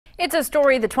It's a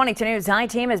story the 22 News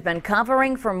I-Team has been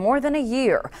covering for more than a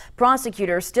year.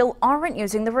 Prosecutors still aren't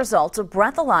using the results of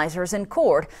breathalyzers in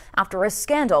court after a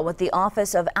scandal with the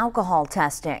Office of Alcohol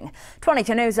Testing.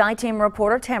 22 News I-Team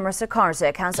reporter Tamara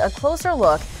Sakarzik has a closer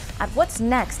look at what's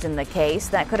next in the case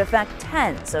that could affect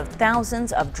tens of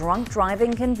thousands of drunk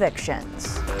driving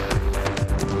convictions.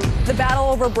 The battle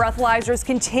over breathalyzers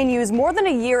continues more than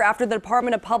a year after the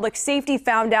Department of Public Safety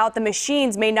found out the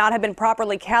machines may not have been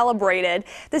properly calibrated.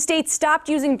 The state stopped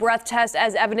using breath tests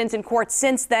as evidence in court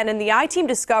since then, and the I-Team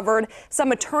discovered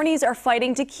some attorneys are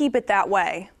fighting to keep it that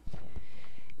way.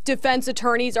 Defense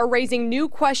attorneys are raising new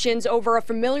questions over a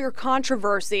familiar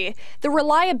controversy, the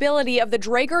reliability of the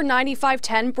Draeger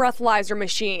 9510 breathalyzer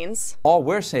machines. All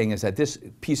we're saying is that this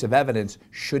piece of evidence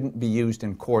shouldn't be used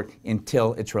in court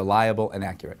until it's reliable and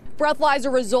accurate.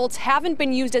 Breathalyzer results haven't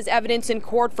been used as evidence in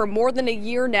court for more than a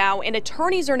year now, and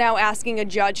attorneys are now asking a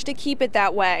judge to keep it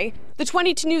that way. The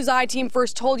 22 News I-Team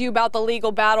first told you about the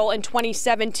legal battle in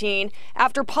 2017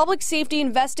 after public safety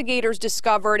investigators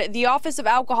discovered the Office of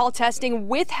Alcohol Testing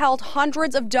withheld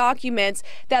hundreds of documents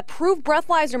that proved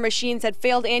breathalyzer machines had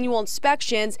failed annual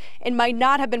inspections and might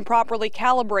not have been properly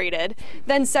calibrated.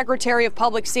 Then Secretary of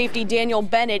Public Safety Daniel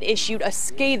Bennett issued a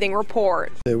scathing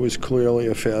report. It was clearly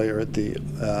a failure at the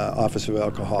Office of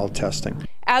Alcohol Testing.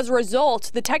 As a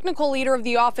result, the technical leader of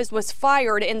the office was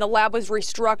fired and the lab was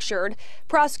restructured.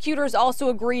 Prosecutors also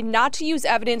agreed not to use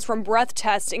evidence from breath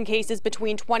tests in cases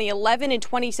between 2011 and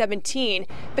 2017,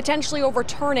 potentially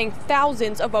overturning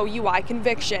thousands of OUI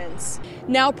convictions.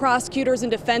 Now prosecutors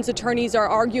and defense attorneys are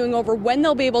arguing over when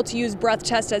they'll be able to use breath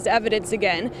tests as evidence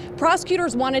again.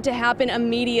 Prosecutors want it to happen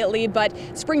immediately, but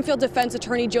Springfield defense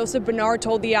attorney Joseph Bernard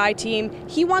told the I-Team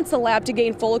he wants the lab to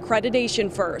gain full accreditation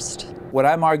first. What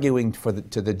I'm arguing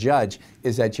to the judge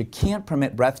is that you can't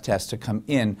permit breath tests to come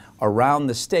in around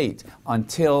the state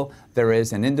until there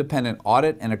is an independent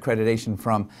audit and accreditation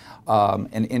from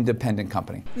an independent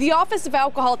company. The Office of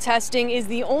Alcohol Testing is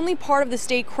the only part of the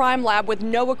state crime lab with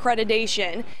no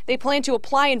accreditation. They plan to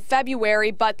apply in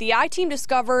February, but the I-Team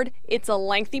discovered it's a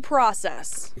lengthy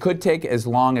process. It could take as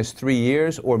long as 3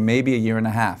 years or maybe a year and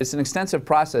a half. It's an extensive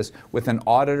process with an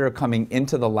auditor coming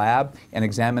into the lab and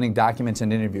examining documents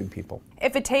and interviewing people.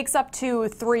 If it takes up to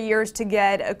 3 years to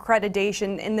get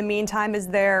accreditation, in the meantime, is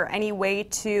there any way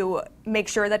to make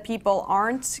sure that people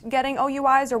aren't getting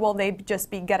OUIs, or will they just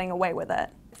be getting away with it?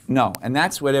 No, and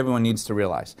that's what everyone needs to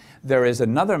realize. There is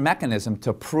another mechanism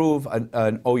to prove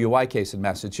an OUI case in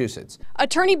Massachusetts.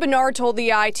 Attorney Bernard told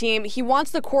the I-Team he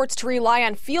wants the courts to rely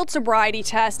on field sobriety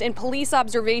tests and police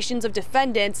observations of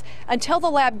defendants until the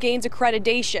lab gains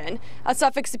accreditation. A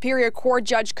Suffolk Superior Court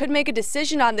judge could make a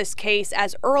decision on this case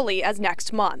as early as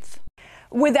next month.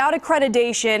 Without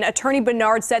accreditation, Attorney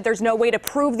Bernard said there's no way to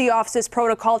prove the office's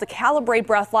protocol to calibrate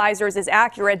breathalyzers is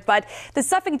accurate, but the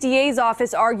Suffolk DA's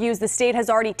office argues the state has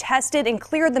already tested and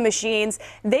cleared the machines.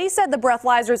 They said the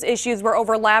breathalyzers issues were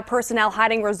over lab personnel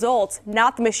hiding results,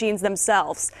 not the machines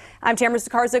themselves. I'm Tamara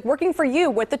Sakarzik, working for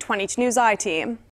you with the 22 News I-Team.